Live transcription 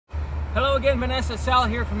Hello again, Vanessa. Sal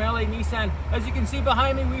here from LA Nissan. As you can see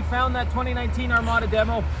behind me, we found that 2019 Armada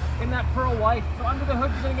demo in that pearl white. So under the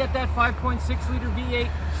hood, you're going to get that 5.6 liter V8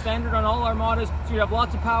 standard on all Armadas. So you have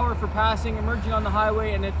lots of power for passing, emerging on the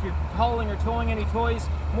highway, and if you're hauling or towing any toys,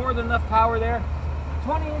 more than enough power there.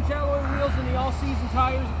 20-inch alloy wheels and the all-season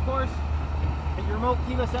tires, of course. And your remote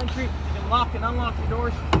keyless entry, you can lock and unlock your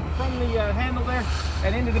doors from the handle there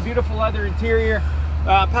and into the beautiful leather interior.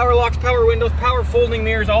 Power locks, power windows, power folding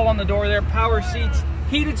mirrors all on the door there, power seats,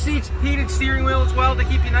 heated steering wheel as well to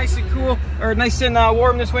keep you nice and cool, or nice and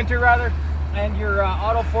warm this winter rather, and your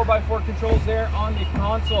auto 4x4 controls there on the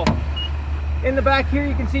console. In the back here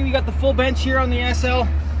you can see we got the full bench here on the SL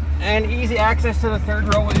and easy access to the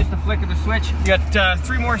third row with just a flick of the switch. You got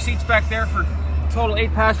 3 more seats back there for a total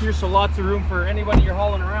 8 passengers, so lots of room for anybody you're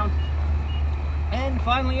hauling around. And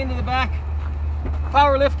finally into the back,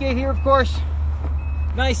 power lift gate here, of course.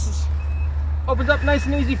 Nice, opens up nice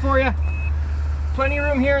and easy for you. Plenty of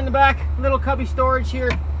room here in the back, little cubby storage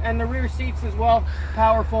here, and the rear seats as well,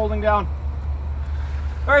 power folding down.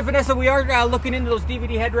 All right, Vanessa, we are looking into those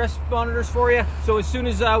DVD headrest monitors for you. So as soon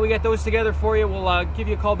as we get those together for you, we'll give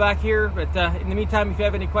you a call back here. But in the meantime, if you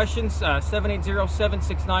have any questions,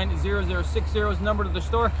 780-769-0060 is the number to the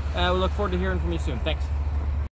store. We look forward to hearing from you soon. Thanks.